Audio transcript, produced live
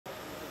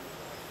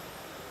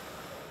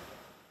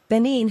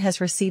Benin has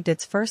received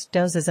its first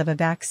doses of a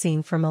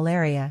vaccine for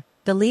malaria,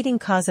 the leading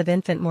cause of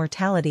infant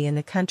mortality in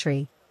the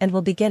country, and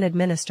will begin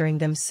administering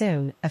them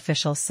soon,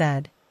 officials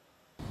said.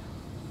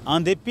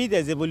 Malaria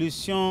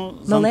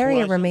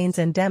remains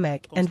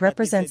endemic and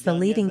represents the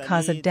leading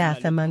cause of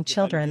death among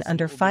children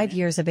under 5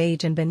 years of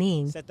age in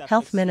Benin,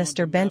 Health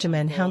Minister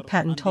Benjamin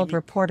Houngpatin told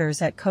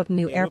reporters at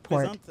Cotonou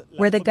Airport,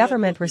 where the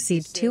government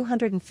received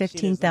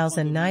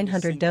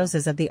 215,900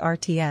 doses of the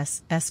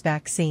RTS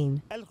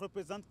vaccine.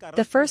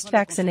 The first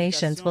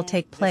vaccinations will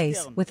take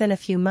place within a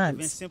few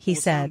months, he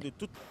said.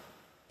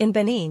 In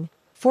Benin,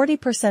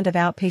 40% of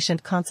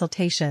outpatient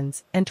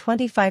consultations and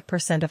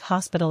 25% of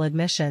hospital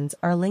admissions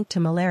are linked to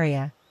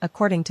malaria,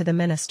 according to the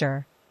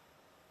minister.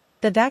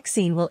 The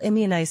vaccine will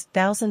immunize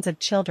thousands of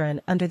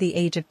children under the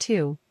age of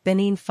 2,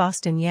 Benin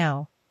Faustin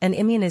Yao, an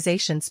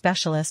immunization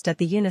specialist at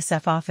the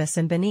UNICEF office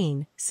in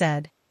Benin,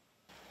 said.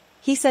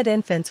 He said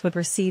infants would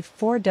receive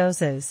 4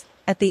 doses,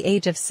 at the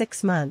age of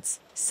 6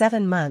 months,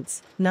 7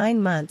 months, 9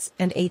 months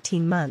and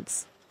 18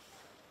 months.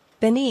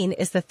 Benin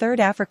is the third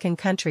African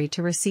country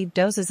to receive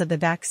doses of the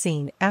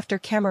vaccine after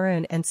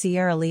Cameroon and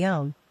Sierra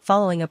Leone,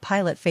 following a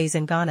pilot phase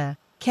in Ghana,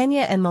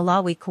 Kenya and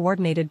Malawi,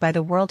 coordinated by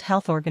the World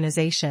Health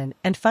Organization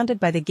and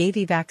funded by the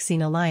Gavi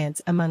Vaccine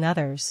Alliance, among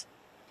others.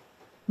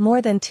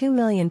 More than 2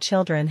 million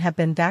children have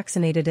been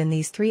vaccinated in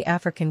these 3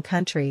 African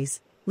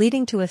countries,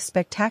 leading to a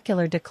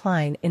spectacular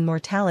decline in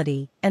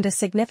mortality and a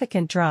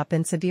significant drop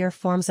in severe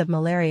forms of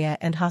malaria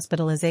and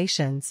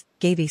hospitalizations,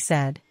 Gavi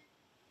said.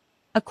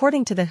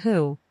 According to the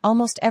WHO,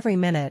 almost every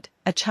minute,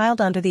 a child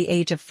under the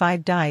age of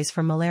 5 dies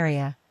from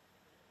malaria.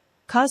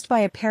 Caused by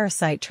a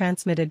parasite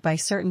transmitted by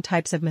certain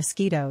types of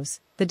mosquitoes,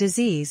 the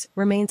disease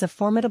remains a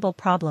formidable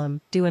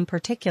problem due in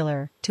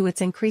particular to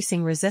its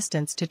increasing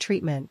resistance to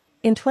treatment.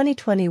 In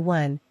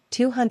 2021,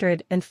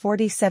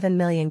 247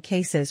 million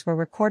cases were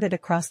recorded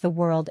across the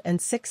world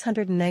and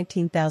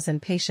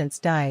 619,000 patients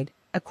died,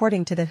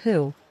 according to the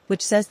WHO,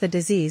 which says the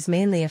disease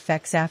mainly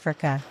affects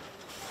Africa.